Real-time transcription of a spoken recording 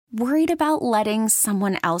Worried about letting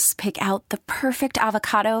someone else pick out the perfect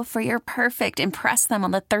avocado for your perfect impress them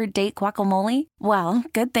on the third date guacamole? Well,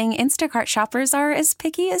 good thing Instacart shoppers are as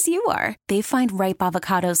picky as you are. They find ripe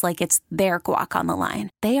avocados like it's their guac on the line.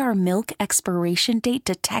 They are milk expiration date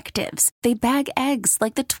detectives. They bag eggs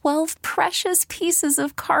like the 12 precious pieces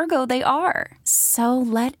of cargo they are. So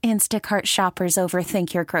let Instacart shoppers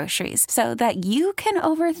overthink your groceries so that you can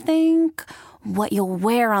overthink what you'll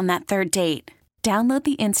wear on that third date. Download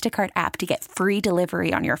the Instacart app to get free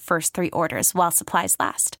delivery on your first 3 orders while supplies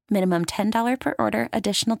last. Minimum $10 per order.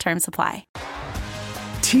 Additional terms apply.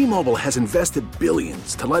 T-Mobile has invested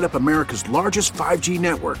billions to light up America's largest 5G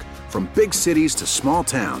network, from big cities to small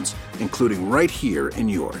towns, including right here in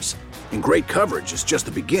yours. And great coverage is just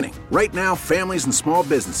the beginning. Right now, families and small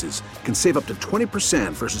businesses can save up to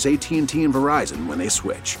 20% versus AT&T and Verizon when they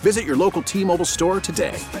switch. Visit your local T-Mobile store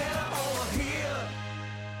today.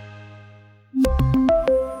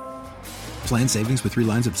 Plan savings with 3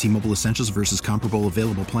 lines of T-Mobile Essentials versus comparable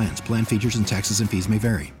available plans. Plan features and taxes and fees may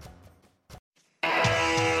vary.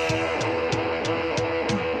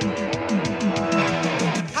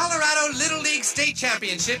 Colorado Little League State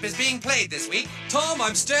Championship is being played this week. Tom,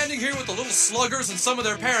 I'm standing here with the little sluggers and some of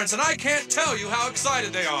their parents, and I can't tell you how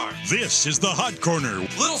excited they are. This is the Hot Corner.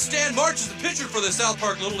 Little Stan March is the pitcher for the South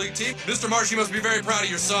Park Little League team. Mr. March, you must be very proud of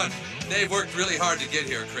your son. They've worked really hard to get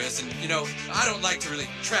here, Chris, and, I don't like to really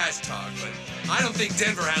trash talk, but I don't think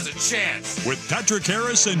Denver has a chance. With Patrick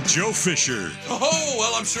Harris and Joe Fisher. Oh,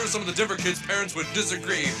 well, I'm sure some of the Denver kids' parents would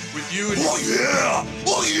disagree with you and...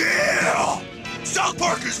 Oh, yeah! South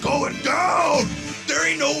Park is going down! There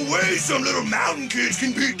ain't no way some little mountain kids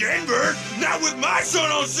can beat Denver. Not with my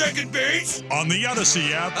son on second base. On the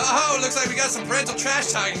Odyssey app. Oh, looks like we got some parental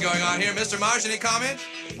trash talking going on here. Mr. Marsh, any comment?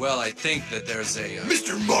 Well, I think that there's a...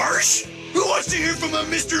 Mr. Marsh? Who wants to hear from a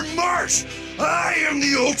Mr. Marsh? I am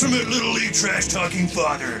the ultimate Little League trash-talking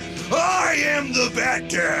father. I am the Bat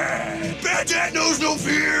Dad. Bat Dad knows no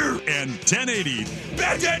fear. And 1080.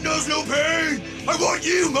 Bat Dad knows no pain. I want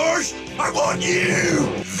you, Marsh. I want you.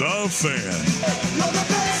 The Fan. You're the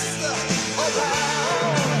best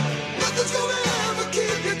around. Nothing's gonna ever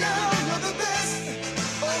keep you down. You're the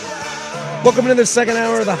best around. Welcome to the second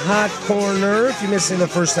hour of the Hot Corner. If you're missing the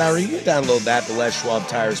first hour, you can download that, the Les Schwab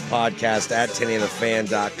Tires podcast at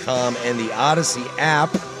 1080thefan.com and the Odyssey app,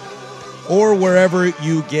 or wherever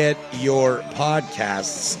you get your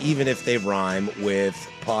podcasts, even if they rhyme with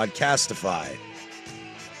Podcastify.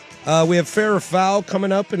 We have Fair or Foul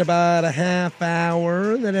coming up in about a half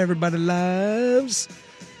hour that everybody loves.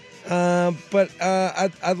 But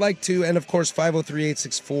I'd like to, and of course,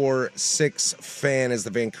 503-864-6FAN is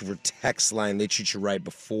the Vancouver text line. They treat you right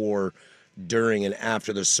before, during, and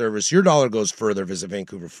after the service. Your dollar goes further. Visit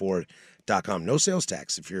VancouverFord.com. No sales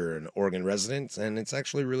tax if you're an Oregon resident, and it's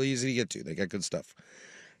actually really easy to get to. They got good stuff.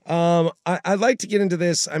 I'd like to get into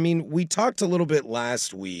this. I mean, we talked a little bit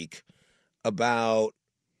last week about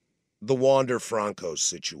the Wander Franco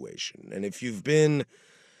situation. And if you've been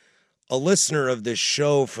a listener of this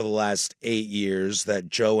show for the last 8 years that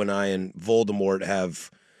Joe and I and Voldemort have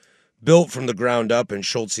built from the ground up, and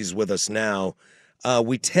Schultze's with us now,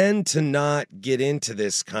 we tend to not get into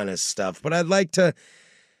this kind of stuff. But I'd like to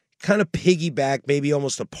kind of piggyback maybe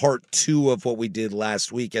almost a part 2 of what we did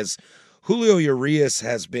last week, as Julio Urias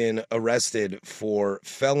has been arrested for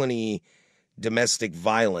felony domestic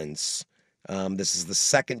violence. This is the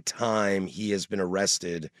second time he has been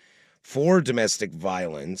arrested for domestic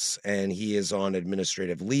violence, and he is on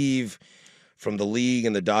administrative leave from the league,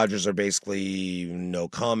 and the Dodgers are basically no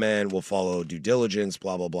comment, we'll follow due diligence,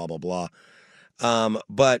 blah, blah, blah, blah, blah.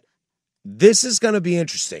 But this is going to be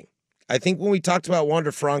interesting. I think when we talked about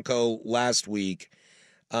Wander Franco last week,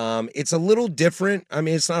 it's a little different. I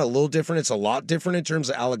mean, it's not a little different. It's a lot different in terms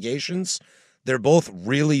of allegations. They're both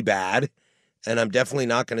really bad. And I'm definitely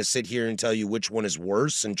not going to sit here and tell you which one is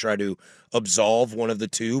worse and try to absolve one of the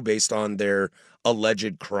two based on their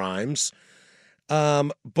alleged crimes.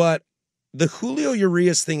 But the Julio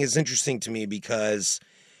Urias thing is interesting to me because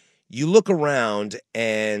you look around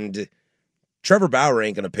and Trevor Bauer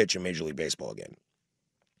ain't going to pitch in Major League Baseball again.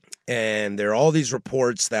 And there are all these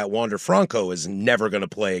reports that Wander Franco is never going to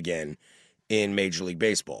play again in Major League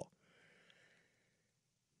Baseball.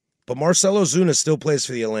 But Marcell Ozuna still plays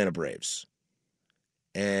for the Atlanta Braves.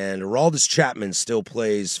 And Aroldis Chapman still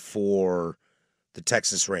plays for the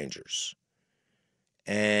Texas Rangers.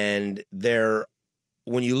 And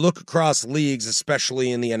when you look across leagues,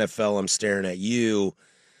 especially in the NFL, I'm staring at you,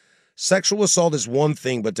 sexual assault is one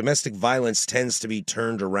thing, but domestic violence tends to be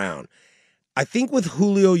turned around. I think with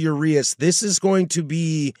Julio Urias, this is going to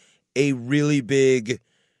be a really big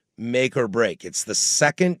make or break. It's the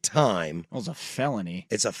second time. Well, it's a felony.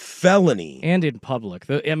 It's a felony. And in public.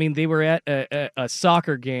 I mean, they were at a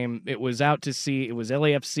soccer game. It was out to see. It was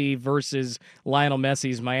LAFC versus Lionel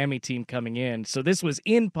Messi's Miami team coming in. So this was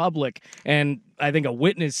in public, and I think a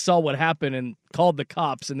witness saw what happened and called the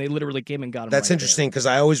cops, and they literally came and got him. That's right interesting because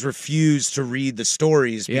I always refuse to read the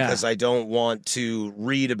stories because Yeah. I don't want to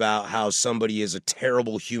read about how somebody is a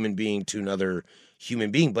terrible human being to another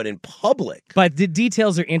human being, but in public. But the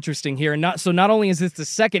details are interesting here. And not only is this the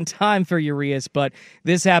second time for Urias, but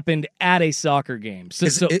this happened at a soccer game.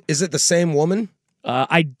 Is it the same woman?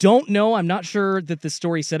 I don't know. I'm not sure that the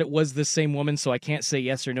story said it was the same woman, so I can't say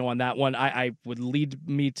yes or no on that one. I would lead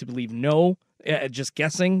me to believe no, just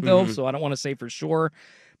guessing, though, so I don't want to say for sure.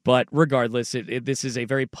 But regardless, this is a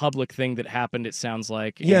very public thing that happened, it sounds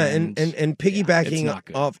like. Yeah, and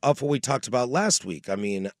piggybacking off what we talked about last week, I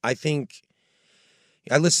mean, I think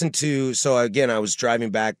I listened to, so again, I was driving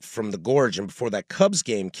back from the Gorge, and before that Cubs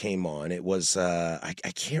game came on, it was, I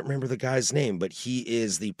can't remember the guy's name, but he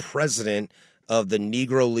is the president of the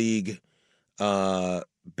Negro League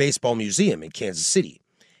Baseball Museum in Kansas City.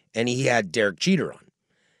 And he had Derek Jeter on.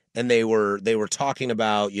 And they were talking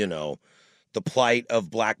about, the plight of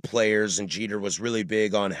black players, and Jeter was really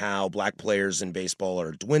big on how black players in baseball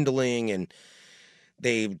are dwindling, and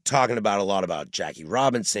they talking about a lot about Jackie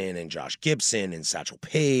Robinson and Josh Gibson and Satchel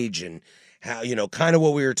Paige, and how, kind of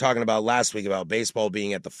what we were talking about last week about baseball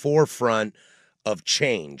being at the forefront of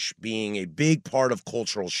change, being a big part of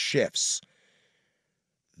cultural shifts.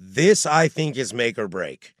 This, I think, is make or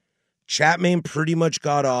break. Chapman pretty much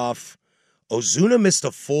got off. Ozuna missed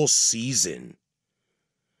a full season.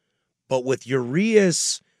 But with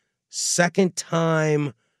Urias, second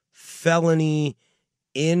time felony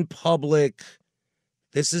in public,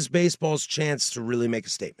 this is baseball's chance to really make a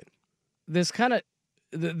statement. This kind of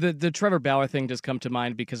the Trevor Bauer thing does come to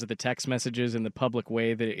mind because of the text messages in the public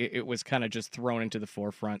way that it was kind of just thrown into the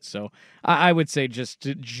forefront. So I would say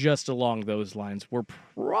just along those lines, we're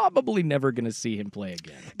probably never going to see him play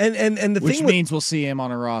again. And the which thing means we'll see him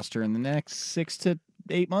on a roster in the next 6 to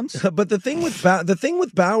 8 months. But the thing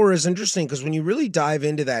with Bauer is interesting because when you really dive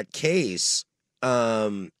into that case,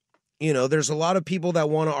 there's a lot of people that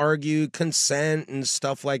want to argue consent and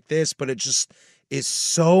stuff like this, but it just is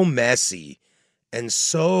so messy and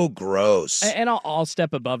so gross. And I'll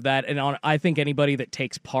step above that. And I think anybody that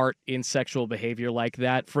takes part in sexual behavior like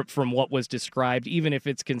that, from what was described, even if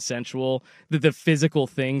it's consensual, the physical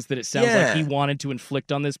things that it sounds like he wanted to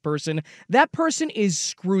inflict on this person, that person is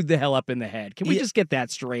screwed the hell up in the head. Can we just get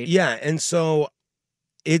that straight? Yeah, and so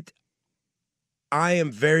I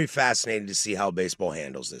am very fascinated to see how baseball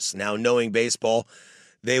handles this. Now, knowing baseball,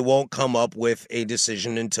 they won't come up with a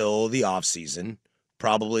decision until the offseason,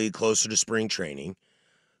 probably closer to spring training.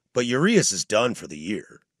 But Urias is done for the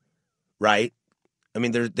year, right? I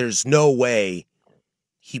mean, there's no way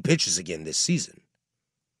he pitches again this season,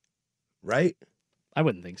 right? I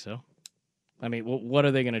wouldn't think so. I mean, what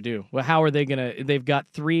are they going to do? Well, how are they going to? They've got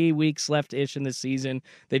 3 weeks left-ish in the season.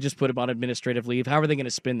 They just put him on administrative leave. How are they going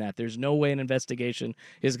to spin that? There's no way an investigation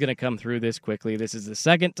is going to come through this quickly. This is the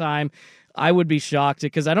second time. I would be shocked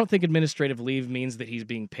because I don't think administrative leave means that he's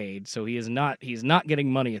being paid. So he's not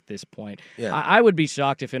getting money at this point. Yeah. I would be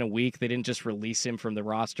shocked if in a week they didn't just release him from the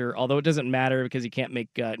roster, although it doesn't matter because you can't make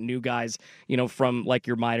new guys, from like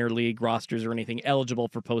your minor league rosters or anything eligible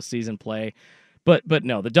for postseason play. But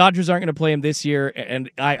no, the Dodgers aren't going to play him this year, and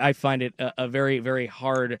I find it a very, very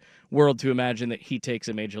hard world to imagine that he takes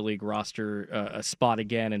a major league roster a spot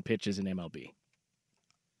again and pitches in MLB.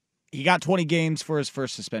 He got 20 games for his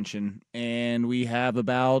first suspension, and we have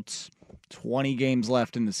about 20 games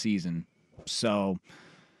left in the season. So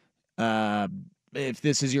if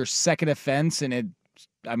this is your second offense, and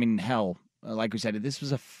hell, like we said, this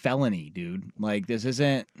was a felony, dude. Like, this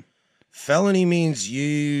isn't... Felony means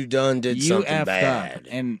you did something bad. Up,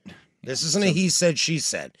 and this isn't a he said, she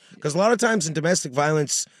said. Because a lot of times in domestic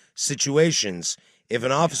violence situations, if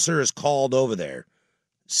an officer is called over there,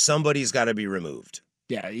 somebody's got to be removed.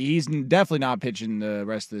 Yeah, he's definitely not pitching the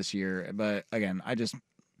rest of this year. But again,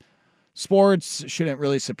 sports shouldn't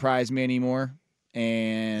really surprise me anymore.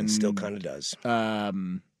 And it still kind of does.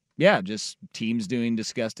 Yeah, just teams doing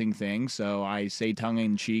disgusting things. So I say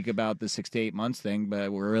tongue-in-cheek about the 6 to 8 months thing, but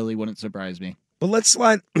it really wouldn't surprise me. But let's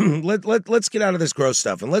slide. Let's get out of this gross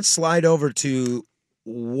stuff and let's slide over to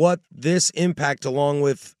what this impact, along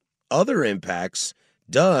with other impacts,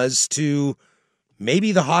 does to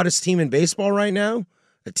maybe the hottest team in baseball right now,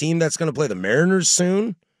 a team that's going to play the Mariners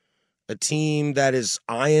soon, a team that is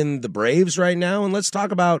eyeing the Braves right now, and let's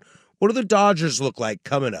talk about what do the Dodgers look like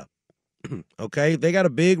coming up. Okay? They got a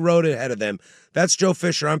big road ahead of them. That's Joe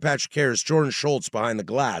Fisher. I'm Patrick Harris. Jordan Schultz behind the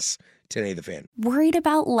glass. 1080 The Fan. Worried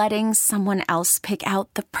about letting someone else pick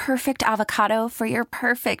out the perfect avocado for your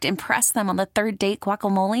perfect impress them on the third date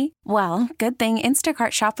guacamole? Well, good thing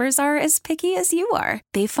Instacart shoppers are as picky as you are.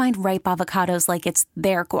 They find ripe avocados like it's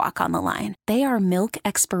their guac on the line. They are milk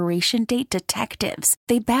expiration date detectives.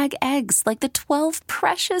 They bag eggs like the 12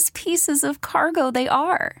 precious pieces of cargo they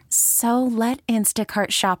are. So let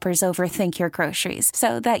Instacart shoppers overthink your groceries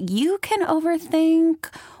so that you can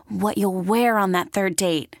overthink what you'll wear on that third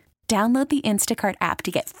date. Download the Instacart app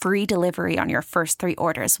to get free delivery on your first 3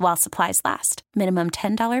 orders while supplies last. Minimum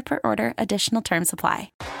 $10 per order. Additional terms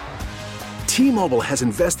apply. T-Mobile has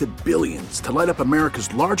invested billions to light up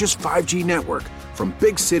America's largest 5G network, from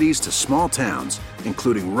big cities to small towns,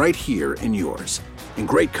 including right here in yours. And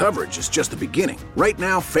great coverage is just the beginning. Right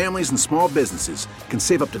now, families and small businesses can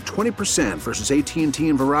save up to 20% versus AT&T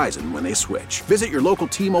and Verizon when they switch. Visit your local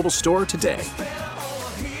T-Mobile store today.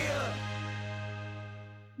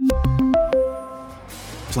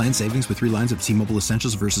 Plan savings with 3 lines of T-Mobile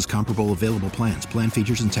Essentials versus comparable available plans. Plan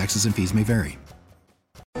features and taxes and fees may vary.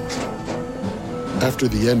 After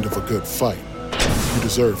the end of a good fight, you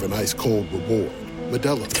deserve an ice-cold reward.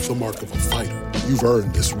 Modelo is the mark of a fighter. You've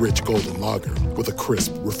earned this rich golden lager with a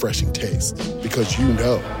crisp, refreshing taste. Because you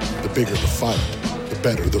know, the bigger the fight, the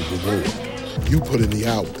better the reward. You put in the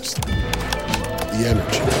hours, the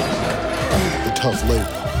energy, the tough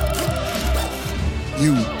labor.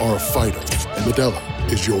 You are a fighter, and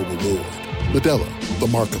Modelo is your reward. Modelo, the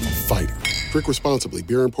mark of a fighter. Drink responsibly.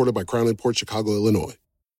 Beer imported by Crown Imports, Chicago, Illinois.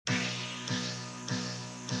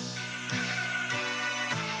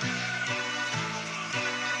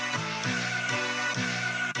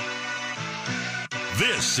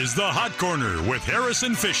 This is the Hot Corner with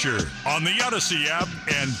Harrison Fisher on the Odyssey app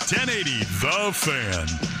and 1080 The Fan.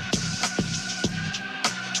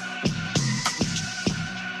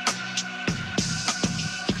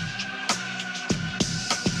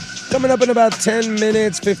 Coming up in about 10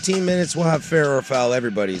 minutes, 15 minutes, we'll have Fair or Foul,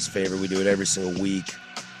 everybody's favorite. We do it every single week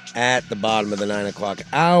at the bottom of the 9 o'clock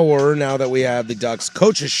hour. Now that we have the Ducks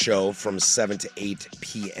Coaches Show from 7 to 8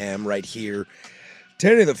 p.m. right here.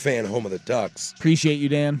 1080 The Fan, home of the Ducks. Appreciate you,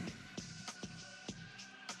 Dan.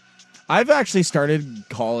 I've actually started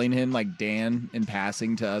calling him like Dan in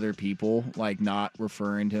passing to other people, like not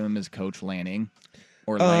referring to him as Coach Lanning.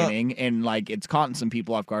 Or Lanning, and like it's caught some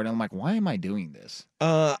people off guard. And I'm like, why am I doing this?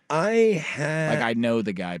 I know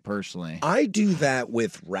the guy personally. I do that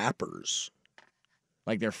with rappers,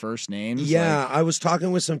 like their first names. Yeah, I was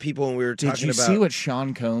talking with some people, and we were talking about. Did you see what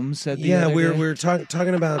Sean Combs said? We were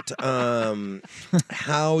talking about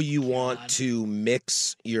how you want to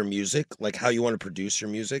mix your music, like how you want to produce your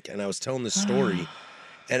music. And I was telling this story,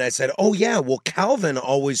 and I said, "Oh yeah, well Calvin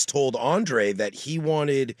always told Andre that he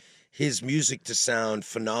wanted his music to sound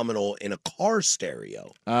phenomenal in a car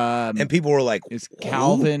stereo." And people were like, "Is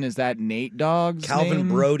Calvin, is that Nate Dogg's Calvin name?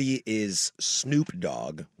 Brody is Snoop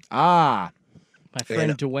Dogg." Ah. My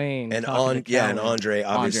friend Dwayne. And Andre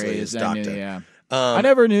obviously is Doctor. Yeah. I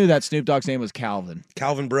never knew that Snoop Dogg's name was Calvin.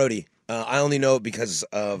 Calvin Brody. I only know it because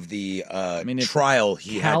of the trial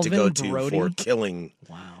he had to go to for killing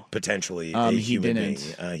potentially a human being.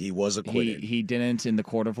 He was acquitted. He didn't in the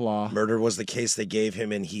court of law. Murder was the case they gave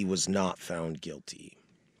him, and he was not found guilty.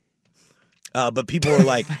 But people were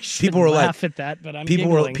like, laugh at that, but I'm people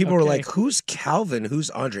were okay. like, who's Calvin? Who's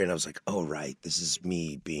Andre? And I was like, oh right, this is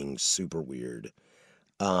me being super weird.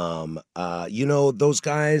 Those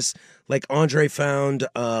guys like Andre found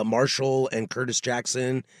Marshall and Curtis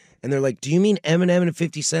Jackson, and they're like, do you mean Eminem and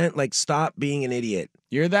 50 Cent? Like, stop being an idiot.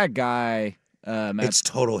 You're that guy. It's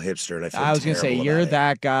total hipster, and I was gonna say you're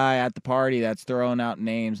that guy at the party that's throwing out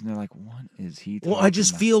names, and they're like, "What is he?" Well, I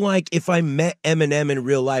just feel like if I met Eminem in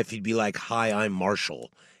real life, he'd be like, "Hi, I'm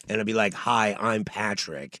Marshall," and I'd be like, "Hi, I'm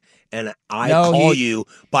Patrick," and call you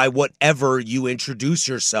by whatever you introduce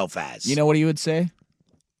yourself as. You know what he would say?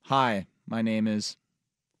 "Hi, my name is."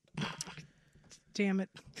 Damn it!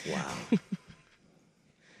 Wow,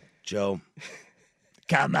 Joe.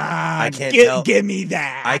 Come on, I can't tell. Give me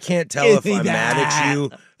that. I can't tell if I'm mad at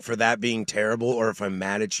you for that being terrible or if I'm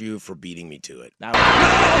mad at you for beating me to it. No, don't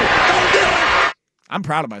do it. I'm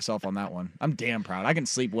proud of myself on that one. I'm damn proud. I can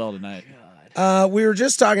sleep well tonight. We were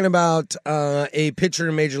just talking about a pitcher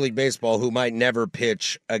in Major League Baseball who might never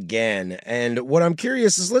pitch again. And what I'm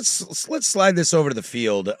curious is let's slide this over to the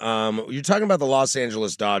field. You're talking about the Los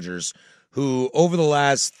Angeles Dodgers, who over the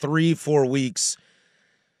last 3-4 weeks,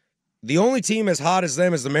 the only team as hot as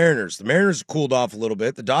them is the Mariners. The Mariners have cooled off a little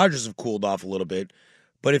bit. The Dodgers have cooled off a little bit.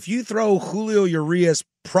 But if you throw Julio Urias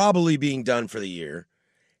probably being done for the year,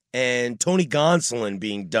 and Tony Gonsolin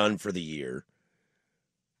being done for the year.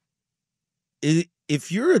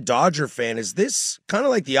 If you're a Dodger fan, is this kind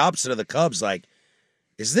of like the opposite of the Cubs? Like,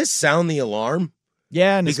 is this sound the alarm?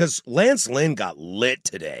 Yeah. Because Lance Lynn got lit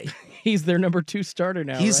today. He's their number 2 starter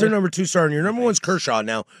now. He's their number 2 starter, and your number one's Kershaw.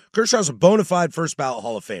 Now, Kershaw's a bona fide first ballot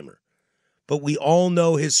Hall of Famer. But we all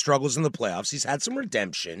know his struggles in the playoffs. He's had some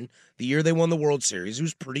redemption. The year they won the World Series, he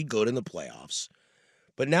was pretty good in the playoffs.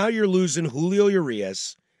 But now you're losing Julio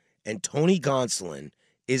Urias and Tony Gonsolin.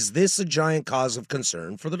 Is this a giant cause of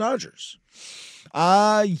concern for the Dodgers?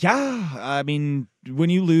 Yeah. I mean, when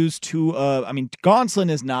you lose to, Gonsolin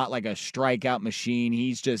is not like a strikeout machine.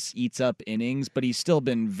 He's just eats up innings, but he's still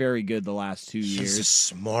been very good the last 2 years. He's a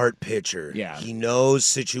smart pitcher. Yeah. He knows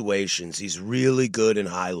situations. He's really good in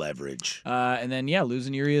high leverage. And then,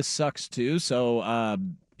 losing Urias sucks too. So,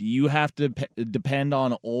 you have to depend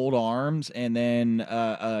on old arms and then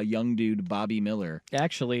a young dude, Bobby Miller.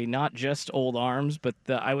 Actually, not just old arms, but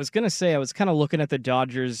I was going to say, I was kind of looking at the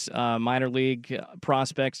Dodgers minor league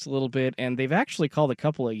prospects a little bit, and they've actually called a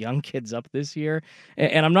couple of young kids up this year.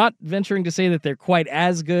 And I'm not venturing to say that they're quite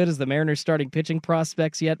as good as the Mariners starting pitching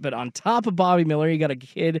prospects yet, but on top of Bobby Miller, you got a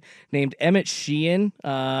kid named Emmett Sheehan,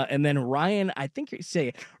 and then Ryan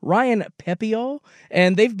Pepio,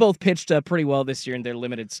 and they've both pitched pretty well this year in their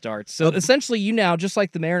limited starts. So essentially, you now, just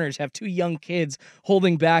like the Mariners, have 2 young kids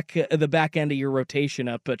holding back the back end of your rotation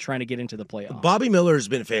up, trying to get into the playoffs. Bobby Miller has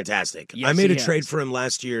been fantastic. Yes, I made he a trade has. for him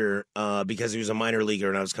last year because he was a minor leaguer,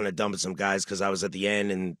 and I was kind of dumping some guys because I was at the end,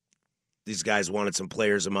 and these guys wanted some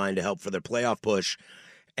players of mine to help for their playoff push.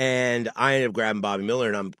 And I ended up grabbing Bobby Miller,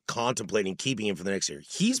 and I'm contemplating keeping him for the next year.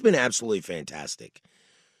 He's been absolutely fantastic.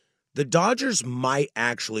 The Dodgers might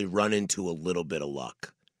actually run into a little bit of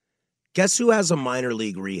luck. Guess who has a minor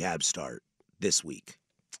league rehab start this week?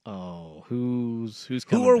 Oh, who's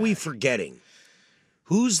coming Who are back? we forgetting?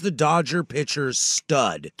 Who's the Dodger pitcher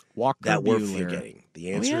stud Walker that we're Buehler. forgetting?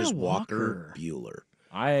 The answer is Walker Buehler,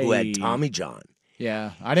 I who had Tommy John.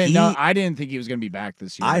 Yeah, I didn't know. I didn't think he was going to be back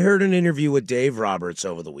this year. I heard an interview with Dave Roberts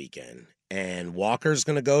over the weekend, and Walker's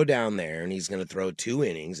going to go down there, and he's going to throw 2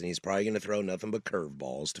 innings, and he's probably going to throw nothing but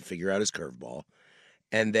curveballs to figure out his curveball.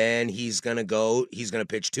 And then he's going to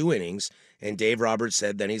pitch 2 innings, and Dave Roberts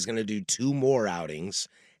said then he's going to do 2 more outings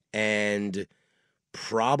and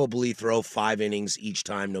probably throw 5 innings each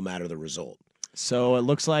time no matter the result. So it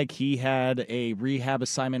looks like he had a rehab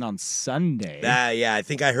assignment on Sunday. Yeah, I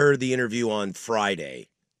think I heard the interview on Friday.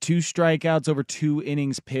 2 strikeouts over 2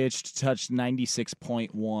 innings pitched, touched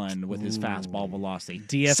 96.1 with his fastball velocity.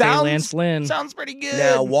 DFA Lance Lynn. Sounds pretty good.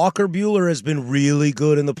 Now, Walker Buehler has been really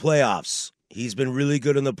good in the playoffs. He's been really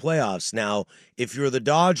good in the playoffs. Now, if you're the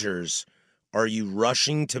Dodgers, are you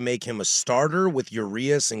rushing to make him a starter with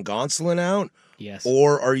Urias and Gonsolin out? Yes.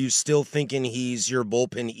 Or are you still thinking he's your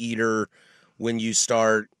bullpen eater when you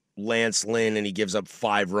start Lance Lynn and he gives up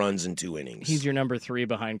 5 runs in 2 innings? He's your number 3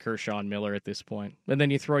 behind Kershaw and Miller at this point. And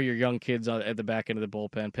then you throw your young kids at the back end of the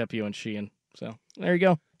bullpen, Pepio and Sheehan. So there you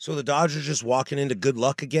go. So the Dodgers just walking into good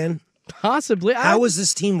luck again? Possibly. How is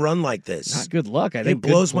this team run like this? Not good luck. I think it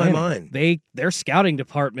blows good my planning. mind. Their scouting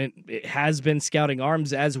department has been scouting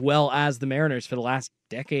arms as well as the Mariners for the last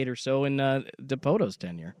decade or so in DePoto's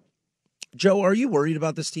tenure. Joe, are you worried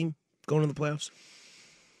about this team going to the playoffs?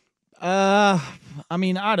 I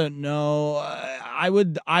mean, I don't know. I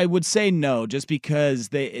would say no, just because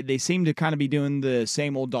they seem to kind of be doing the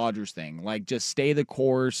same old Dodgers thing, like just stay the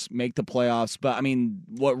course, make the playoffs. But I mean,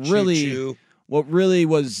 what really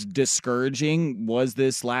was discouraging was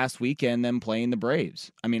this last weekend, them playing the Braves.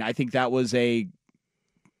 I mean, I think that was a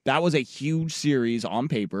huge series on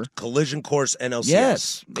paper. Collision course NLCS.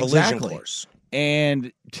 Yes, collision exactly. course.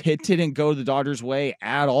 And it didn't go the Dodgers' way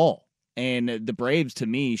at all. And the Braves, to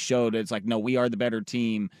me, showed it's like, no, we are the better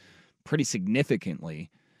team pretty significantly.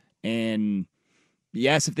 And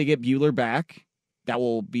yes, if they get Buehler back, that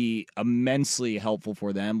will be immensely helpful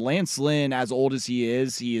for them. Lance Lynn, as old as he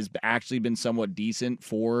has actually been somewhat decent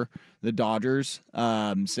for the Dodgers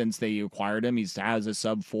since they acquired him. He has a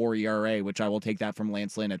sub-4 ERA, which I will take that from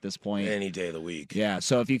Lance Lynn at this point. Any day of the week. Yeah,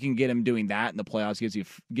 so if you can get him doing that in the playoffs,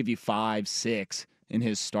 give you 5, 6 in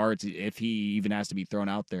his starts, if he even has to be thrown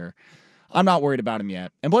out there. I'm not worried about him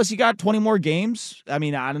yet. And plus, you got 20 more games. I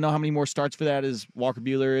mean, I don't know how many more starts for that as Walker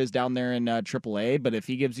Buehler is down there in AAA, but if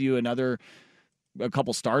he gives you a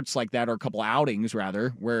couple starts like that, or a couple outings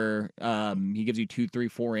rather, where he gives you 2, 3,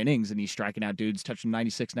 4 innings and he's striking out dudes, touching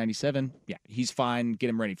 96, 97, yeah, he's fine. Get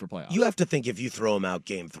him ready for playoffs. You have to think if you throw him out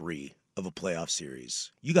game 3 of a playoff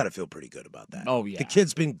series, you got to feel pretty good about that. Oh, yeah. The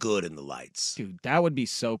kid's been good in the lights. Dude, that would be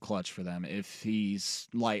so clutch for them if he's,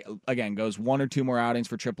 like, again, goes 1 or 2 more outings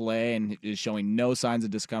for AAA and is showing no signs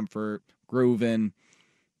of discomfort, grooving.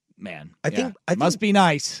 Man, I think must be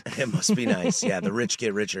nice. It must be nice. Yeah, the rich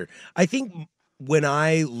get richer. I think when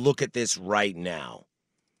I look at this right now,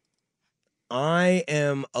 I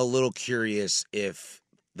am a little curious if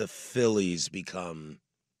the Phillies become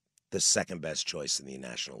the second best choice in the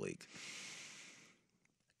National League.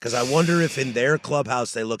 Because I wonder if in their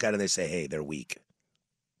clubhouse they look at it and they say, hey, they're weak.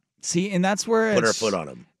 See, and that's where put our foot on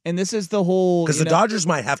them. And this is the whole... Because the Dodgers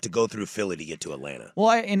might have to go through Philly to get to Atlanta. Well,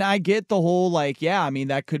 I get the whole, like, yeah, I mean,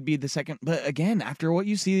 that could be the second... But again, after what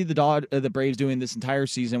you see the Braves doing this entire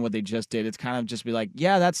season, what they just did, it's kind of just be like,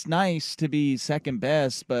 yeah, that's nice to be second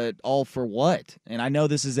best, but all for what? And I know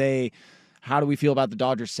this is a how do we feel about the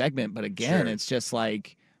Dodgers segment, but again, It's just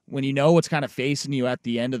like... When you know what's kind of facing you at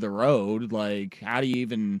the end of the road, like, how do you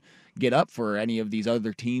even get up for any of these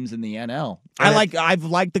other teams in the NL? I've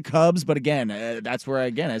liked the Cubs, but again, that's where,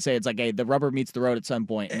 I say it's like, hey, the rubber meets the road at some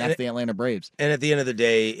point, and that's the Atlanta Braves. And at the end of the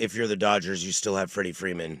day, if you're the Dodgers, you still have Freddie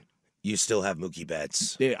Freeman. You still have Mookie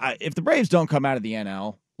Betts. If the Braves don't come out of the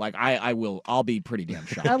NL, like I'll be pretty damn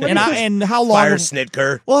shocked. And how long? Fire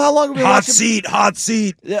Snitker. Well, how long have we been watching? Hot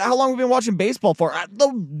seat. How long have we been watching baseball for?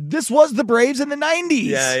 This was the Braves in the 90s.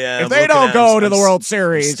 Yeah. If they don't go to the World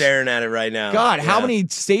Series, I'm staring at it right now. God, how many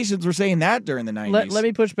stations were saying that during the 90s? Let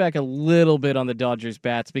me push back a little bit on the Dodgers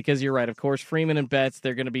bats because you're right. Of course, Freeman and Betts,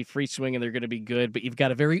 they're going to be free swinging, they're going to be good, but you've got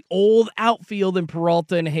a very old outfield in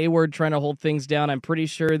Peralta and Hayward trying to hold things down. I'm pretty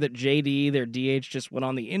sure that JD, their DH, just went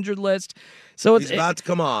on the injured list. So he's about to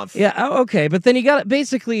come off. Yeah, okay, but then you got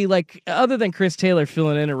basically, like, other than Chris Taylor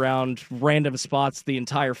filling in around random spots the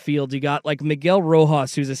entire field, you got like Miguel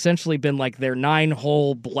Rojas, who's essentially been like their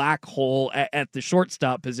 9-hole black hole at the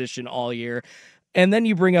shortstop position all year. And then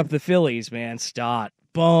you bring up the Phillies, man. Stott,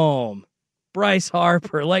 boom. Bryce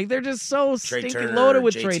Harper, like they're just so stinking loaded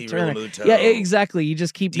with Trey Turner. Realmuto, yeah, exactly. You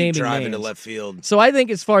just keep naming drive names. into left field. So I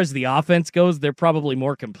think as far as the offense goes, they're probably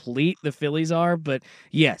more complete. The Phillies are, but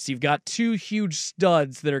yes, you've got 2 huge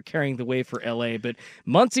studs that are carrying the way for LA. But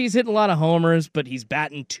Muncy's hitting a lot of homers, but he's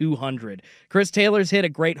batting 200. Chris Taylor's hit a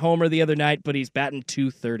great homer the other night, but he's batting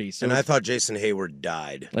 230. So and I thought Jason Hayward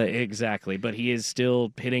died. Exactly, but he is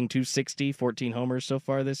still hitting 260, 14 homers so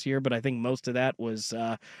far this year. But I think most of that was.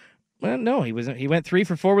 Well, no, he wasn't. He went 3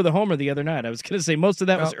 for 4 with a homer the other night. I was going to say most of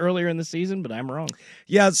that was earlier in the season, but I'm wrong.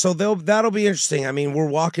 Yeah, so that'll be interesting. I mean, we're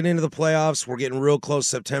walking into the playoffs. We're getting real close.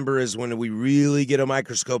 September is when we really get a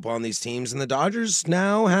microscope on these teams, and the Dodgers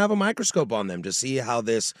now have a microscope on them to see how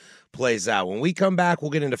this plays out. When we come back, we'll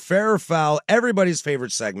get into Fair or Foul, everybody's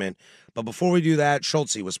favorite segment. But before we do that,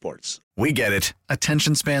 Schultze with sports. We get it.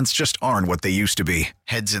 Attention spans just aren't what they used to be.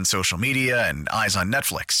 Heads in social media and eyes on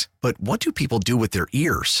Netflix. But what do people do with their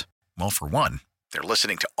ears? Well, for one, they're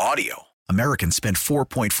listening to audio. Americans spend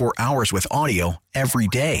 4.4 hours with audio every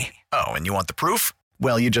day. Oh, and you want the proof?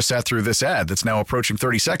 Well, you just sat through this ad that's now approaching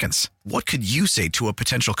 30 seconds. What could you say to a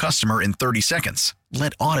potential customer in 30 seconds?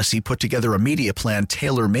 Let Odyssey put together a media plan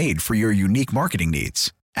tailor-made for your unique marketing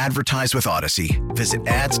needs. Advertise with Odyssey. Visit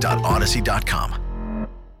ads.odyssey.com.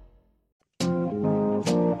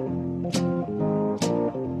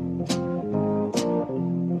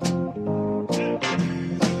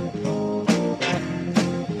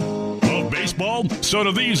 So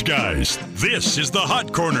do these guys. This is the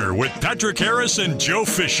Hot Corner with Patrick Harris and Joe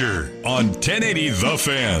Fisher on 1080 The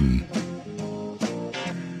Fan.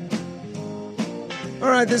 All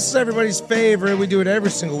right, this is everybody's favorite. We do it every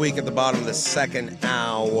single week at the bottom of the second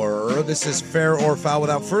hour. This is Fair or Foul.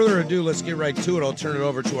 Without further ado, let's get right to it. I'll turn it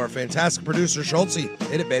over to our fantastic producer, Schultze.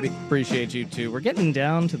 Hit it, baby. Appreciate you, too. We're getting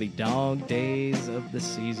down to the dog days of the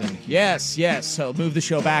season. Yes. So move the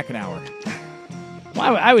show back an hour.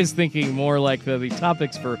 Well, I was thinking more like the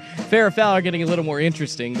topics for Fair or Foul are getting a little more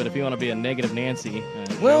interesting, but if you want to be a negative Nancy...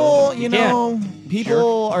 well, you know,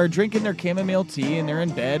 people are drinking their chamomile tea and they're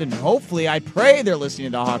in bed, and hopefully, I pray they're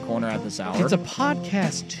listening to Hot Corner at this hour. It's a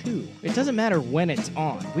podcast, too. It doesn't matter when it's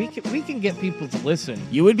on. We can get people to listen.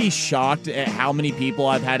 You would be shocked at how many people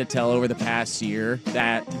I've had to tell over the past year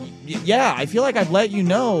that, yeah, I feel like I've let you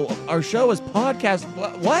know our show is podcast.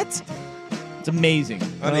 What? It's amazing.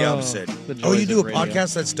 I'm the opposite. the Oh, you joys do a of radio.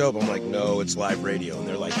 podcast? That's dope. I'm like, no, it's live radio. And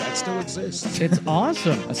they're like, that still exists. It's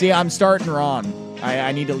awesome. See, I'm starting wrong.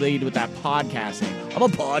 I need to lead with that podcasting. I'm a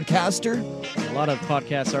podcaster. A lot of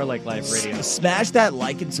podcasts are like live radio. Smash that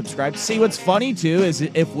like and subscribe. See, what's funny, too, is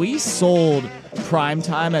if we sold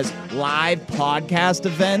Primetime as live podcast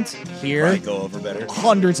event here, Probably go over better.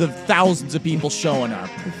 hundreds of thousands of people showing up.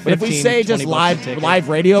 But if we 15, say just 20 bucks a ticket. live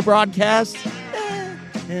radio broadcast,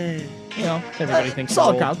 you know, Everybody thinks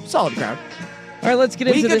solid it's old. crowd, solid crowd. All right, let's get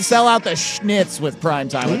We into could this. sell out the schnitz with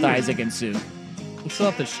Primetime with Ooh. Isaac and Sue. Let's sell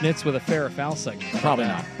out the schnitz with a fair or foul segment. Probably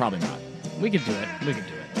not. Probably not. We could do it. We could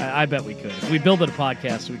do it. I bet we could. If we build it a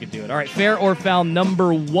podcast, we could do it. All right, fair or foul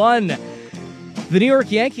number 1. The New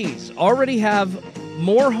York Yankees already have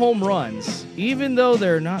more home runs, even though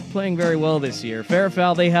they're not playing very well this year. Fair or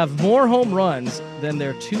foul, they have more home runs than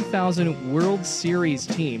their 2000 World Series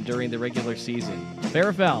team during the regular season. Fair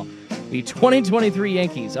or foul, the 2023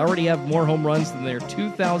 Yankees already have more home runs than their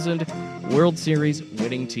 2000 World Series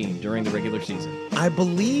winning team during the regular season. I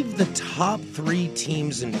believe the top 3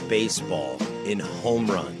 teams in baseball in home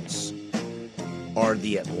runs are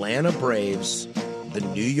the Atlanta Braves, the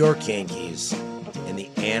New York Yankees, and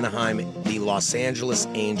the Los Angeles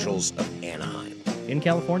Angels of Anaheim. In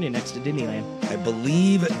California, next to Disneyland. I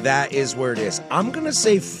believe that is where it is. I'm going to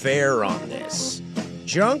say fair on this.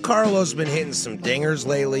 Giancarlo's been hitting some dingers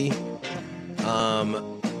lately.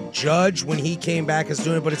 Judge, when he came back, is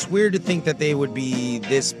doing it, but it's weird to think that they would be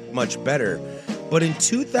this much better. But in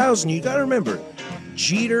 2000, you got to remember,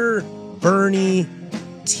 Jeter, Bernie,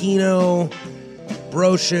 Tino,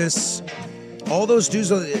 Brocious, all those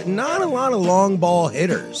dudes, not a lot of long ball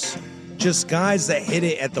hitters, just guys that hit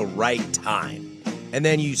it at the right time. And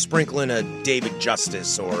then you sprinkle in a David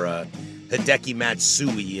Justice or a Hideki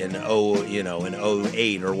Matsui in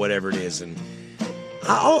 08 or whatever it is, and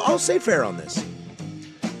I'll say fair on this.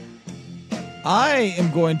 I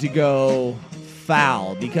am going to go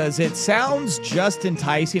foul because it sounds just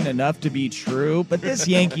enticing enough to be true, but this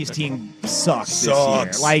Yankees team sucks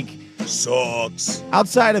this year. Sucks.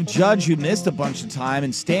 Outside of Judge, who missed a bunch of time,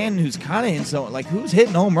 and Stanton, who's kind of in so who's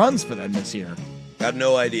hitting home runs for them this year? Got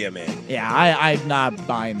no idea, man. Yeah, I'm not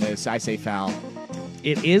buying this. I say foul.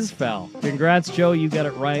 It is foul. Congrats, Joe. You got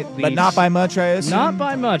it right. But not by much, I assume? Not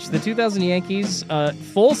by much. The 2000 Yankees,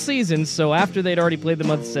 full season, so after they'd already played the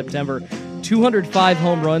month of September, 205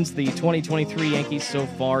 home runs. The 2023 Yankees so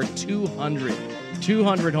far, 200.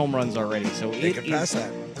 200 home runs already. So They could pass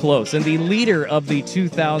that. Close. And the leader of the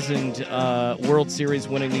 2000 World Series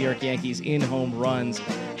winning New York Yankees in home runs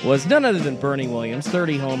was none other than Bernie Williams,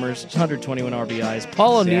 30 homers, 121 RBIs.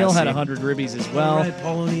 Paul O'Neill had 100 ribbies as well. All right,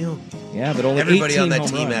 Paul O'Neill. Yeah, but only everybody 18 on that home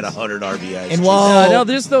team runs. had 100 RBIs. And while no,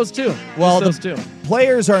 there's those two. Well, There's those two.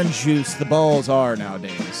 Players aren't juiced. The balls are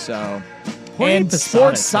nowadays. So. Jorge And Posada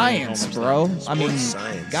sports had 20 science, homers, bro. though. I mean, Sports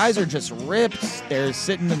science. guys are just ripped. They're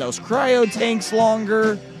sitting in those cryo tanks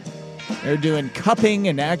longer. They're doing cupping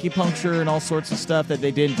and acupuncture and all sorts of stuff that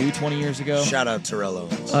they didn't do 20 years ago. Shout out Torello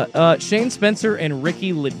Owens. Shane Spencer and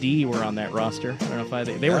Ricky Ledee were on that roster. I don't know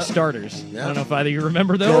if they were starters. Yeah. I don't know if either you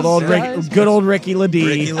remember those. Good old Ricky Ledee.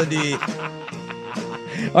 Ricky Ledee.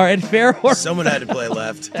 All right, fair or Someone had to play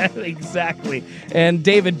left. exactly. And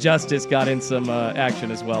David Justice got in some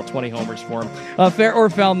action as well. 20 homers for him. Fair or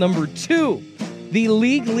foul number 2. The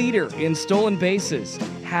league leader in stolen bases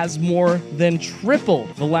has more than triple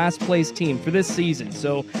the last place team for this season.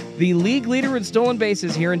 So the league leader in stolen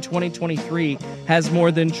bases here in 2023 has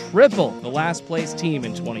more than triple the last place team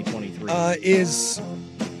in 2023. Is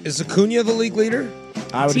Acuna the league leader?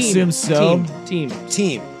 I would Team. assume so. Team.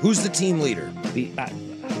 Who's the team leader? The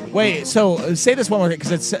Wait, so say this one more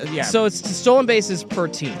because it's yeah. So it's stolen bases per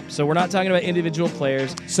team. So we're not talking about individual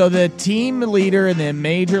players. So the team leader in the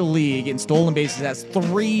major league in stolen bases has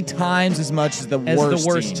 3 times as much as the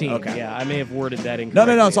worst team. Okay. Yeah, I may have worded that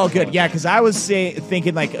incorrectly. No, it's all good. Yeah, because I was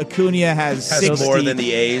thinking like Acuna has 60, more than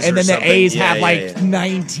the A's, and or then the something. A's Yeah, have yeah, like yeah.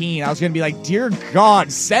 19. I was gonna be like, dear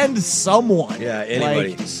God, send someone. Yeah,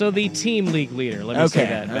 anybody. Like, So the team league leader, let me say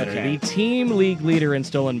that better. okay. The team league leader in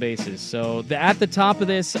stolen bases. So at the top of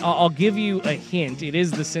this, I'll give you a hint. It is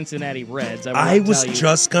the Cincinnati Reds. I was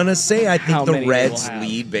just going to say, I how think the many they will Reds have.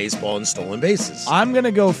 lead baseball in stolen bases. I'm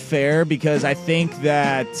gonna go fair because I think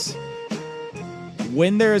that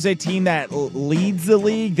when there is a team that leads the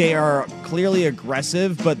league, they are clearly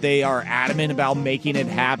aggressive, but they are adamant about making it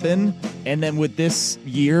happen. And then with this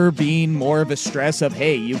year being more of a stress of,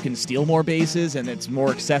 hey, you can steal more bases and it's more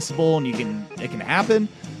accessible and it can happen,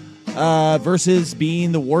 versus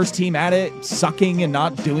being the worst team at it, sucking and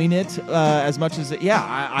not doing it as much as it.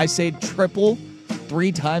 Yeah, I say triple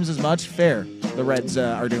 3 times as much. Fair. The Reds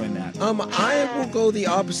are doing that. I will go the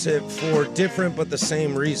opposite for different but the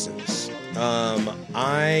same reasons.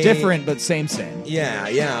 Different but same.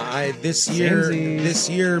 Yeah. This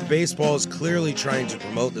year, baseball is clearly trying to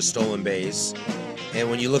promote the stolen base, and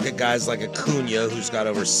when you look at guys like Acuna, who's got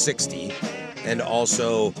over 60, and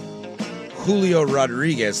also Julio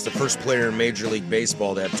Urias, the first player in Major League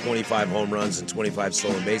Baseball to have 25 home runs and 25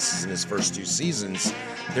 stolen bases in his first 2 seasons,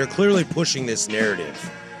 they're clearly pushing this narrative,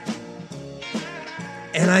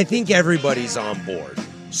 and I think everybody's on board.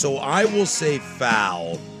 So I will say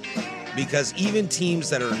foul. Because even teams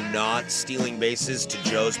that are not stealing bases, to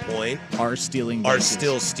Joe's point, are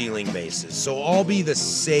still stealing bases. So I'll be the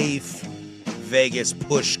safe Vegas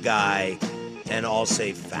push guy, and I'll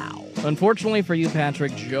say foul. Unfortunately for you,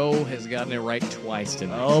 Patrick, Joe has gotten it right twice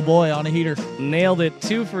today. Oh boy, on a heater. Nailed it.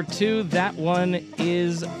 2 for 2. That one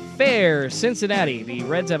is fair. Cincinnati. The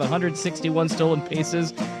Reds have 161 stolen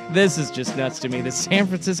bases. This is just nuts to me. The San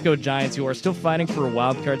Francisco Giants, who are still fighting for a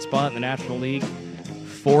wild card spot in the National League,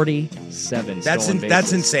 47 stolen bases.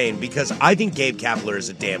 That's insane, because I think Gabe Kapler is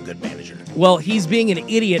a damn good manager. Well, he's being an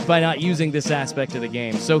idiot by not using this aspect of the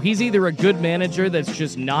game. So he's either a good manager that's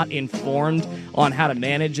just not informed on how to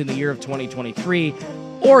manage in the year of 2023,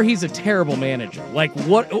 or he's a terrible manager. Like,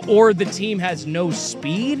 what? Or the team has no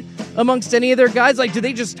speed amongst any of their guys. Like, do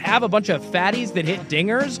they just have a bunch of fatties that hit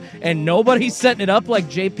dingers and nobody's setting it up like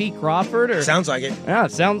J.P. Crawford? Or sounds like it. Yeah,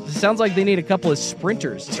 sounds like they need a couple of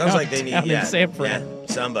sprinters. Sounds like they need in San Fran.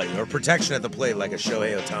 Somebody, or protection at the plate like a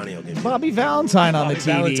Shohei Ohtani will give you. Bobby Valentine on the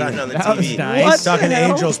TV. Valentine on the that TV. Was nice. What? Talking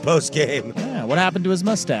Angels post game. Yeah, what happened to his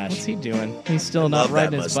mustache? What's he doing? He's still not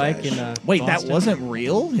riding his bike in Wait, Boston? that wasn't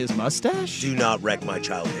real? His mustache? Do not wreck my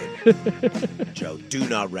childhood. Joe, do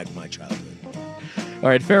not wreck my childhood. All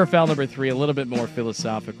right, fair or foul number 3, a little bit more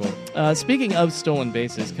philosophical. Speaking of stolen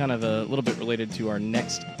bases, kind of a little bit related to our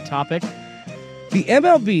next topic. The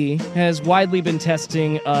MLB has widely been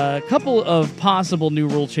testing a couple of possible new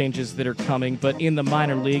rule changes that are coming, but in the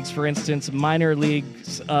minor leagues. For instance, minor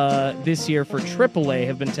leagues this year for AAA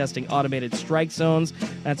have been testing automated strike zones.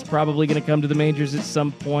 That's probably going to come to the majors at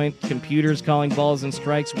some point. Computers calling balls and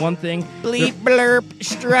strikes. One thing... Bleep, blurp,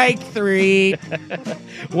 strike 3.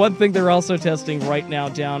 One thing they're also testing right now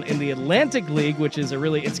down in the Atlantic League, which is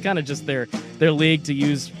it's kind of just their league to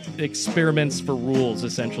use experiments for rules,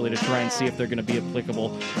 essentially, to try and see if they're going to be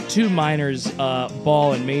applicable to minors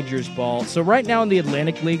ball and majors ball. So right now in the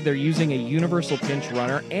Atlantic League, they're using a universal pinch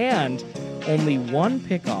runner and only 1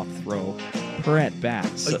 pickoff throw per at-bat.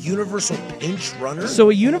 A universal pinch runner? So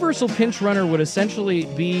a universal pinch runner would essentially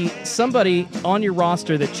be somebody on your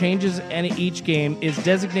roster that changes each game, is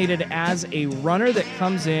designated as a runner that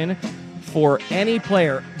comes in for any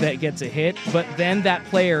player that gets a hit, but then that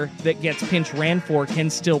player that gets pinch ran for can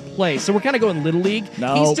still play. So we're kind of going Little League.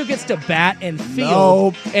 Nope. He still gets to bat and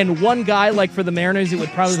field. Nope. And one guy, like for the Mariners, it would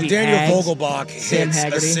probably be Daniel Hags, Vogelbach Sam hits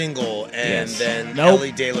Haggerty. a single, and then Nope.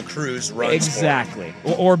 Ellie De La Cruz runs Exactly.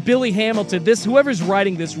 Or Billy Hamilton. Whoever's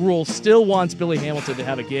writing this rule still wants Billy Hamilton to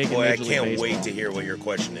have a gig. Boy, in I Major League can't Baseball. wait to hear what your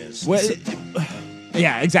question is.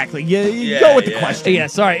 Yeah, exactly. You go with the question. Yeah,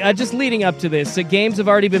 sorry. Just leading up to this, games have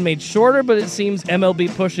already been made shorter, but it seems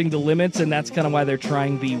MLB pushing the limits, and that's kind of why they're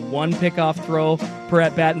trying the 1 pickoff throw per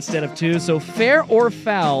at-bat instead of 2. So fair or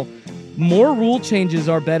foul, more rule changes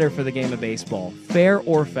are better for the game of baseball. Fair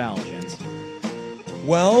or foul, gents?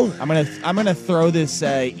 Well, I'm gonna throw this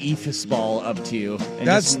ephus ball up to you and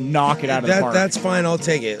just knock it out of the park. That's fine. I'll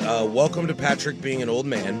take it. Welcome to Patrick being an old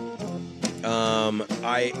man.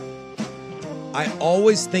 I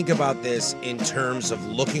always think about this in terms of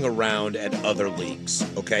looking around at other leagues,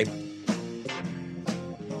 okay?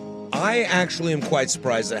 I actually am quite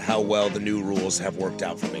surprised at how well the new rules have worked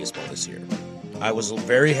out for baseball this year. I was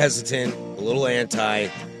very hesitant, a little anti.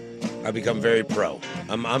 I've become very pro.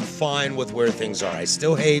 I'm fine with where things are. I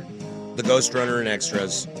still hate the ghost runner and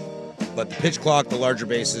extras, but the pitch clock, the larger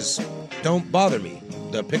bases, don't bother me.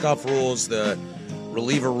 The pickoff rules, the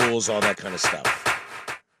reliever rules, all that kind of stuff.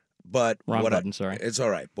 But it's all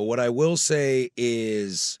right. But what I will say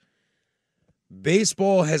is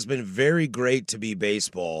baseball has been very great to be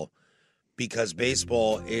baseball because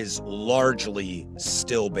baseball is largely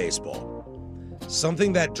still baseball.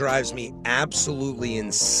 Something that drives me absolutely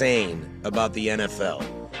insane about the NFL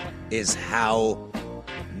is how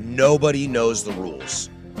nobody knows the rules.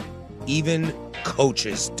 Even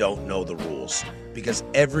coaches don't know the rules because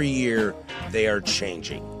every year they are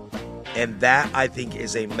changing. And that, I think,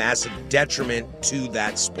 is a massive detriment to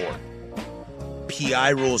that sport. PI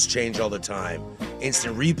rules change all the time.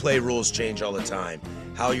 Instant replay rules change all the time.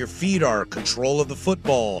 How your feet are, control of the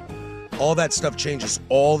football, All that stuff changes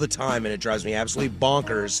all the time, and it drives me absolutely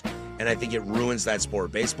bonkers, and I think it ruins that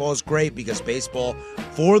sport. Baseball is great because baseball,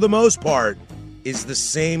 for the most part, is the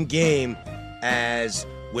same game as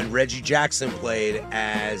when Reggie Jackson played,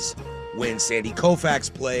 as when Sandy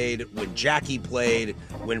Koufax played, when Jackie played,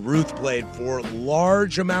 when Ruth played. For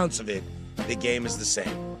large amounts of it, the game is the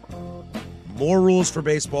same. More rules for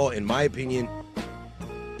baseball, in my opinion,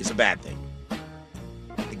 is a bad thing.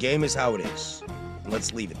 The game is how it is.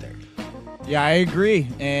 Let's leave it there. Yeah, I agree.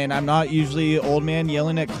 And I'm not usually old man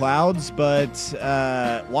yelling at clouds, but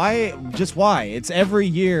why? Just why? It's every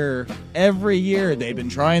year. Every year they've been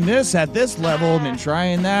trying this at this level, been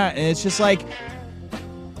trying that. And it's just like,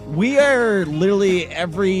 we are literally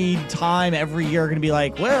every time, every year going to be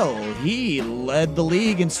like, well, he led the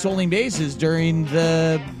league in stolen bases during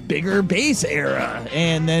the bigger base era.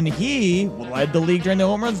 And then he led the league during the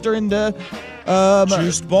home runs during the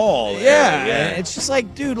juiced ball. Yeah. It's just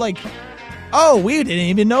like, dude, like, oh, we didn't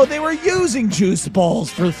even know they were using juice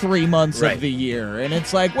balls for 3 months of the year. And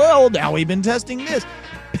it's like, well, now we've been testing this.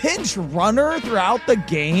 Pinch runner throughout the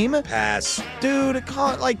game? Pass. Dude,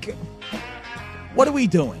 like, what are we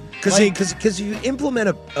doing? Because you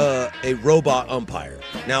implement a robot umpire.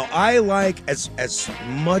 Now, I like, as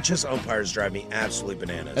much as umpires drive me absolutely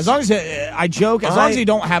bananas. As long as I joke, as long as you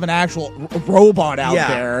don't have an actual robot out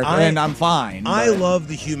there, then I'm fine. I love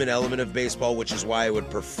the human element of baseball, which is why I would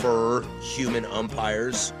prefer human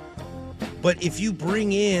umpires. But if you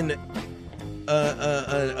bring in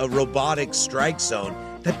a robotic strike zone,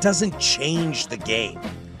 that doesn't change the game.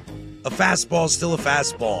 A fastball is still a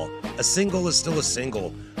fastball. A single is still a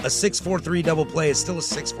single. A 6-4-3 double play is still a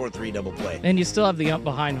 6-4-3 double play. And you still have the ump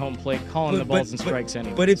behind home plate calling the balls and strikes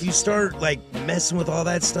anyway. But if you start like messing with all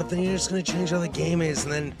that stuff, then you're just going to change how the game is.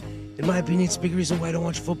 And then, in my opinion, it's a big reason why I don't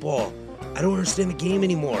watch football. I don't understand the game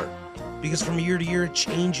anymore. Because from year to year, it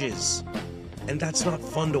changes. And that's not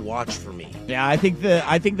fun to watch for me. Yeah, I think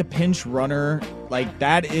the pinch runner, like,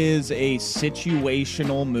 that is a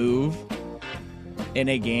situational move in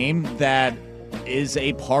a game that is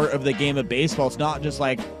a part of the game of baseball. It's not just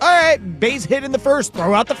like, all right, base hit in the first,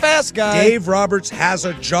 throw out the fast guy. Dave Roberts has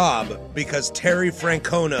a job because Terry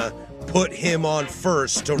Francona put him on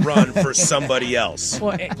first to run for somebody else.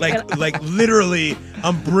 Like literally,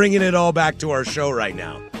 I'm bringing it all back to our show right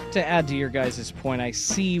now. To add to your guys' point, I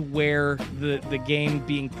see where the game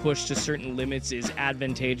being pushed to certain limits is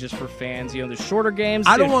advantageous for fans. You know, the shorter games.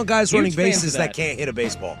 I don't want guys running bases that can't hit a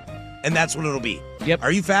baseball. And that's what it'll be. Yep.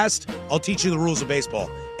 Are you fast? I'll teach you the rules of baseball.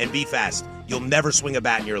 And be fast. You'll never swing a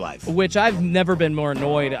bat in your life. Which I've never been more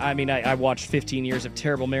annoyed. I mean, I watched 15 years of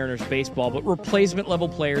terrible Mariners baseball, but replacement-level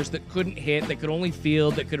players that couldn't hit, that could only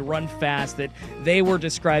field, that could run fast, that they were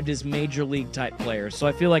described as major league-type players. So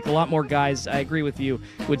I feel like a lot more guys, I agree with you,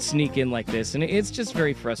 would sneak in like this. And it's just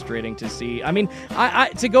very frustrating to see. I mean, I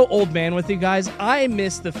to go old man with you guys, I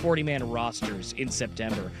miss the 40-man rosters in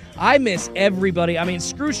September. I miss everybody. I mean,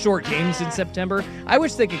 screw short games in September. I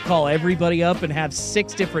wish they could call everybody up and have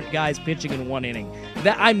 6 different guys pitching in one inning.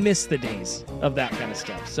 I miss the days of that kind of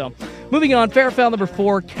stuff. So, moving on, fair foul number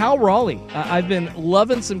 4, Cal Raleigh. I've been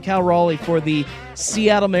loving some Cal Raleigh for the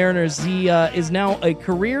Seattle Mariners. He is now a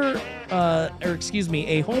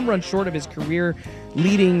home run short of his career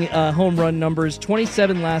leading home run numbers.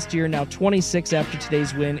 27 last year, now 26 after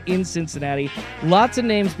today's win in Cincinnati. Lots of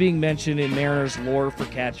names being mentioned in Mariners lore for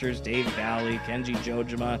catchers. Dave Valley, Kenji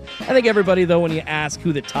Jojima. I think everybody, though, when you ask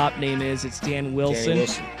who the top name is, it's Dan Wilson.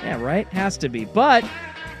 Yeah, right? Has to be. But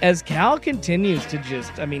as Cal continues to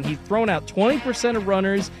he's thrown out 20% of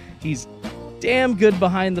runners. He's damn good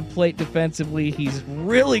behind the plate defensively. He's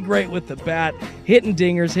really great with the bat, hitting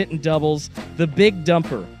dingers, hitting doubles. The big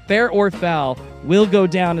dumper, fair or foul, will go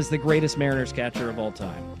down as the greatest Mariners catcher of all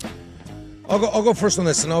time. I'll go first on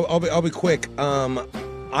this, and I'll be quick.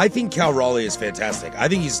 I think Cal Raleigh is fantastic. I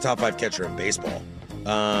think he's a top 5 catcher in baseball.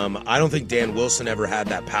 I don't think Dan Wilson ever had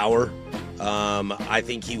that power. I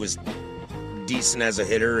think he was decent as a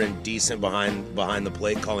hitter and decent behind the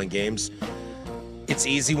plate calling games. It's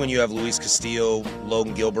easy when you have Luis Castillo,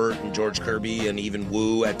 Logan Gilbert, and George Kirby, and even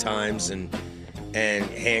Wu at times, and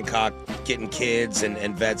Hancock getting kids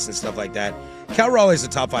and vets and stuff like that. Cal Raleigh's a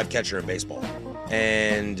top 5 catcher in baseball.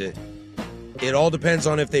 And it all depends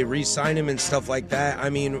on if they re-sign him and stuff like that. I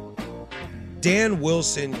mean, Dan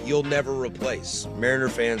Wilson, you'll never replace. Mariner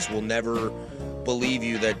fans will never believe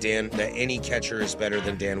you that any catcher is better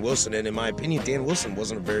than Dan Wilson. And in my opinion, Dan Wilson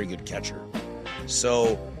wasn't a very good catcher.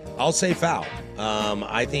 So I'll say foul.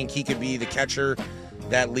 I think he could be the catcher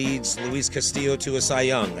that leads Luis Castillo to a Cy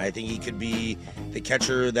Young. I think he could be the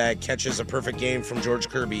catcher that catches a perfect game from George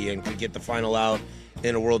Kirby and could get the final out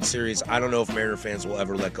in a World Series. I don't know if Mariner fans will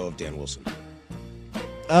ever let go of Dan Wilson.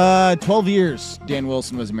 12 years Dan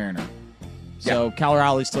Wilson was a Mariner. So Cal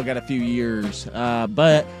Raleigh still got a few years.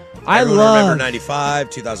 But Everyone remember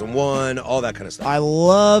 95, 2001, all that kind of stuff. I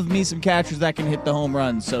love me some catchers that can hit the home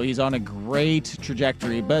runs, so he's on a great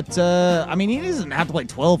trajectory. But, I mean, he doesn't have to play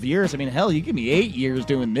 12 years. I mean, hell, you give me 8 years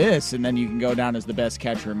doing this, and then you can go down as the best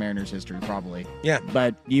catcher in Mariners history, probably. Yeah.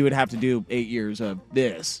 But you would have to do 8 years of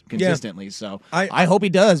this consistently. Yeah. So I hope he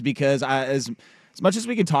does, because as much as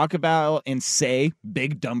we can talk about and say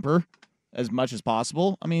big dumper as much as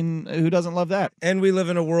possible, I mean, who doesn't love that? And we live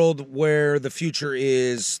in a world where the future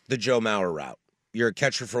is the Joe Mauer route. You're a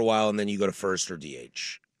catcher for a while, and then you go to first or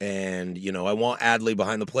DH. And, you know, I want Adley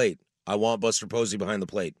behind the plate. I want Buster Posey behind the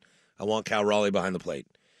plate. I want Cal Raleigh behind the plate.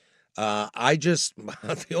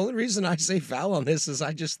 The only reason I say foul on this is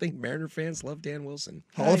I just think Mariner fans love Dan Wilson.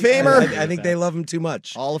 Hall of Famer. I think they love him too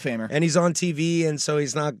much. Hall of Famer. And he's on TV, and so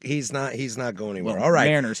he's not going anywhere. Well, all right.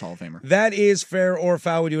 Mariners Hall of Famer. That is fair or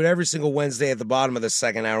foul. We do it every single Wednesday at the bottom of the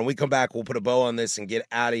second hour. When we come back, we'll put a bow on this and get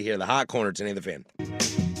out of here. The Hot Corner, Today the Fan.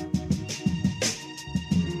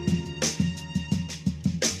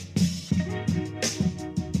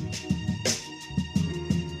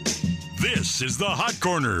 This is the Hot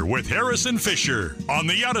Corner with Harrison Fisher on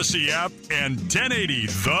the Odyssey app and 1080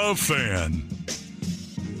 The Fan.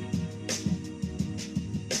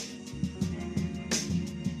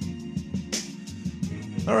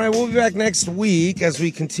 All right, we'll be back next week as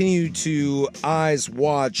we continue to eyes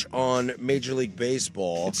watch on Major League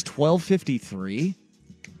Baseball. It's 12:53.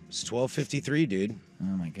 It's 12:53, dude. Oh,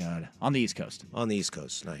 my God. On the East Coast. On the East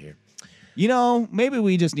Coast, not here. You know, maybe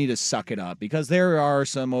we just need to suck it up, because there are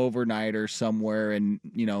some overnighters somewhere in,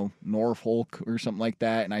 you know, Norfolk or something like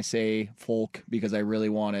that. And I say folk because I really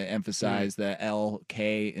want to emphasize the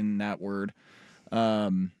LK in that word.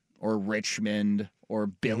 Or Richmond or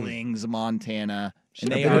Billings, Montana. And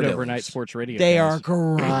they are overnight sports radio. They are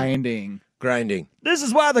grinding. Grinding. This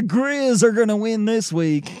is why the Grizz are going to win this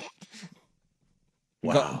week.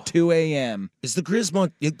 Wow. 2 a.m. Is the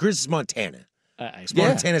Grizz is Montana?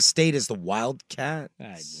 Montana State is the Wildcat.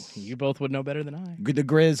 You both would know better than I. The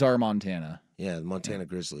Grizz are Montana. Yeah, the Montana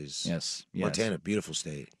Grizzlies. Yes. Montana, beautiful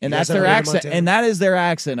state. And that's their accent. And that is their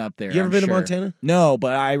accent up there. You ever been to Montana? No,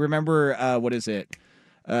 but I remember, what is it?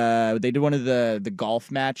 They did one of the golf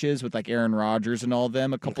matches with like Aaron Rodgers and all of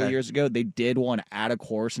them a couple of years ago. They did one at a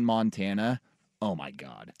course in Montana. Oh my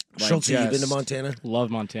God! Schultz, you been to Montana? Love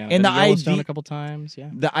Montana. And been the to Yellowstone idea, a couple times. Yeah.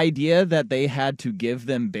 The idea that they had to give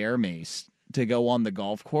them bear mace to go on the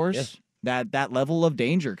golf course. That level of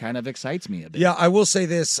danger kind of excites me a bit. Yeah, I will say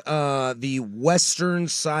this. The western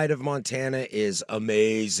side of Montana is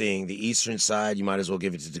amazing. The eastern side, you might as well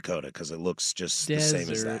give it to Dakota because it looks just the same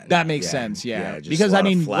as that. That makes sense, yeah. just Because, a I lot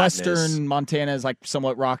of mean, flatness. western Montana is like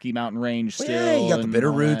somewhat Rocky Mountain Range still. Yeah, you got the and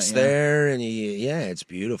bitter all roots that, yeah. there, and it's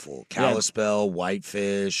beautiful. Kalispell,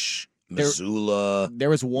 Whitefish, Missoula,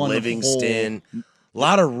 there was one Livingston. A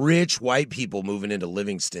lot of rich white people moving into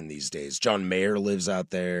Livingston these days. John Mayer lives out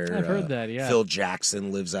there. I've heard that, yeah. Phil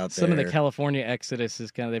Jackson lives out there. Some of the California exodus is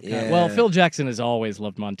well, Phil Jackson has always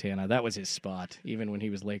loved Montana. That was his spot, even when he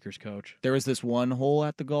was Lakers coach. There was this one hole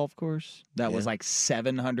at the golf course that was like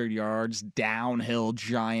 700 yards, downhill,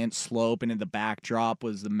 giant slope, and in the backdrop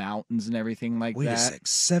was the mountains and everything like Wait that. a sec,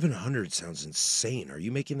 700 sounds insane. Are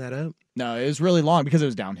you making that up? No, it was really long because it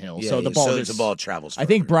was downhill. Yeah, so the ball the ball travels I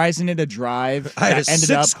think Bryson hit a drive. I had a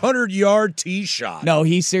ended up 600-yard tee shot. No,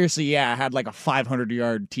 he seriously, had like a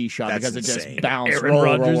 500-yard tee shot That's because insane. it just bounced. Aaron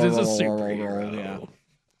Rodgers is a superhero. Yeah.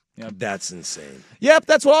 Yep. That's insane. Yep,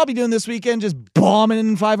 that's what I'll be doing this weekend, just bombing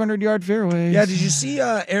in 500-yard fairways. Yeah, did you see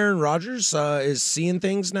Aaron Rodgers is seeing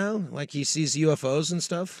things now? Like he sees UFOs and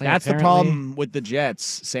stuff? That's the problem with the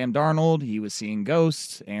Jets. Sam Darnold, he was seeing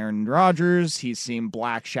ghosts. Aaron Rodgers, he's seeing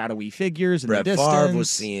black shadowy figures in Brett the distance. Favre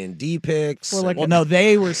was seeing D-pics. Well, no,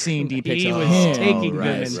 they were seeing D-pics He of was him. taking them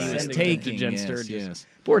and He was sending them to taking Jen yes, Sturgis. yes.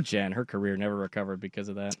 Poor Jen, her career never recovered because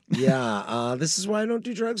of that. Yeah, this is why I don't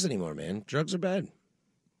do drugs anymore, man. Drugs are bad.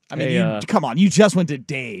 I mean, come on, you just went to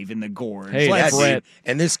Dave in the Gorge. Hey, Let's- Brett.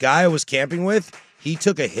 And this guy I was camping with, he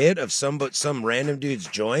took a hit of some random dude's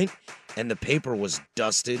joint, and the paper was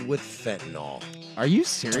dusted with fentanyl. Are you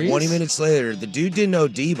serious? 20 minutes later, the dude didn't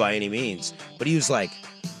OD by any means, but he was like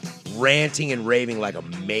ranting and raving like a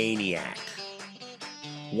maniac.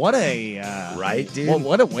 What a right, dude. Well,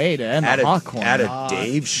 what a way to end the hot corner. At a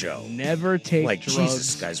Dave show. Never take like drugs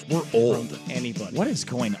Jesus, guys, we're old. from anybody. What is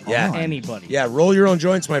going on? Yeah. Anybody. Yeah, roll your own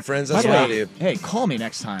joints, my friends. That's By the what I way, do. hey, call me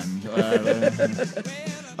next time.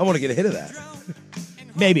 I want to get a hit of that.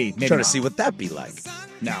 Maybe Trying to not. see what that'd be like.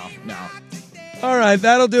 No. All right,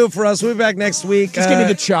 that'll do it for us. We'll be back next week. Just give me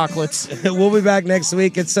the chocolates. We'll be back next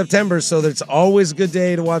week. It's September, so it's always a good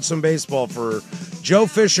day to watch some baseball. For Joe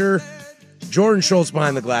Fisher, Jordan Schultz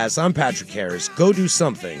behind the glass, I'm Patrick Harris. Go do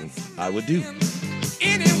something I would do.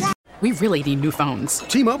 We really need new phones.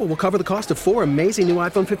 T-Mobile will cover the cost of 4 amazing new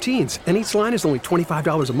iPhone 15s, and each line is only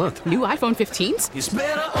 $25 a month. New iPhone 15s? It's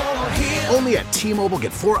better over here. Only at T-Mobile,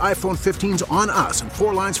 get 4 iPhone 15s on us and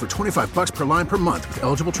 4 lines for $25 per line per month with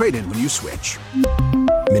eligible trade-in when you switch.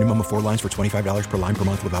 Minimum of 4 lines for $25 per line per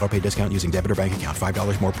month with autopay discount using debit or bank account.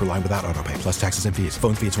 $5 more per line without autopay, plus taxes and fees.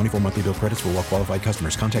 Phone fee at 24 monthly bill credits for well-qualified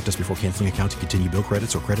customers. Contact us before canceling account to continue bill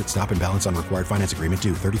credits or credit stop and balance on required finance agreement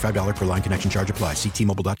due. $35 per line connection charge applies. See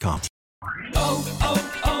T-Mobile.com.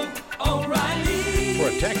 O'Reilly.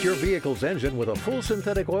 Protect your vehicle's engine with a full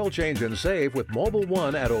synthetic oil change and save with Mobile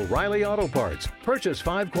One at O'Reilly Auto Parts. Purchase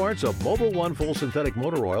 5 quarts of Mobile One full synthetic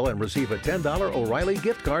motor oil and receive a $10 O'Reilly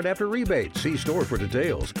gift card after rebate. See store for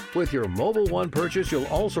details. With your Mobile One purchase, you'll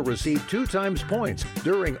also receive 2 times points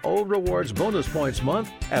during O Rewards Bonus Points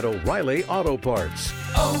Month at O'Reilly Auto Parts.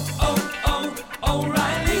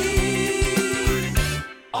 O'Reilly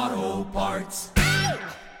Auto Parts.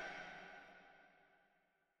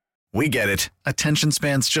 We get it. Attention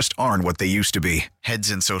spans just aren't what they used to be. Heads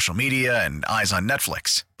in social media and eyes on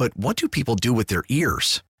Netflix. But what do people do with their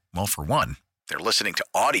ears? Well, for one, they're listening to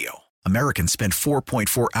audio. Americans spend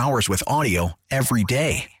 4.4 hours with audio every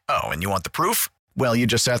day. Oh, and you want the proof? Well, you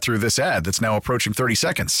just sat through this ad that's now approaching 30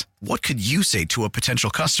 seconds. What could you say to a potential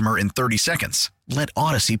customer in 30 seconds? Let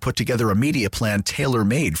Odyssey put together a media plan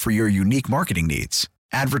tailor-made for your unique marketing needs.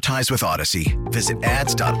 Advertise with Odyssey. Visit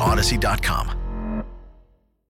ads.odyssey.com.